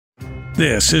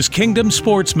This is Kingdom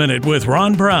Sports Minute with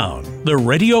Ron Brown, the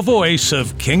radio voice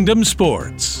of Kingdom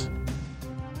Sports.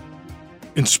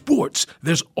 In sports,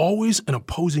 there's always an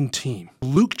opposing team.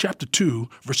 Luke chapter 2,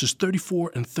 verses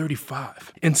 34 and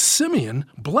 35. And Simeon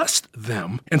blessed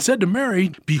them and said to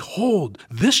Mary, "Behold,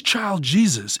 this child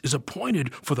Jesus is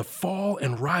appointed for the fall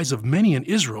and rise of many in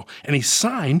Israel, and a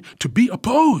sign to be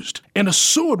opposed. And a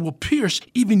sword will pierce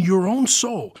even your own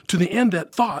soul, to the end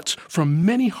that thoughts from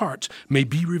many hearts may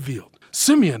be revealed."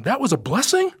 Simeon, that was a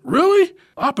blessing? Really?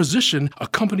 Opposition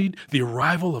accompanied the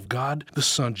arrival of God, the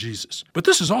Son, Jesus. But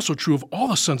this is also true of all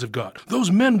the sons of God.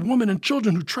 Those men, women, and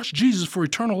children who trust Jesus for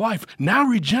eternal life, now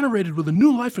regenerated with a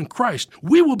new life in Christ,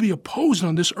 we will be opposed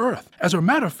on this earth. As a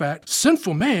matter of fact,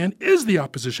 sinful man is the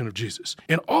opposition of Jesus,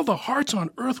 and all the hearts on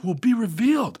earth will be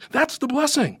revealed. That's the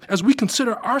blessing, as we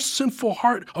consider our sinful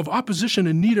heart of opposition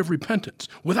in need of repentance.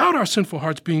 Without our sinful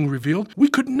hearts being revealed, we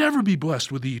could never be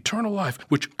blessed with the eternal life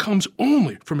which comes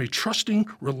only from a trusting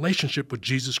relationship with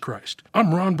Jesus Christ.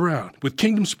 I'm Ron Brown with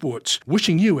Kingdom Sports,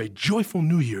 wishing you a joyful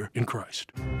new year in Christ.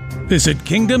 Visit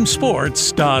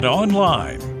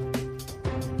kingdomsports.online.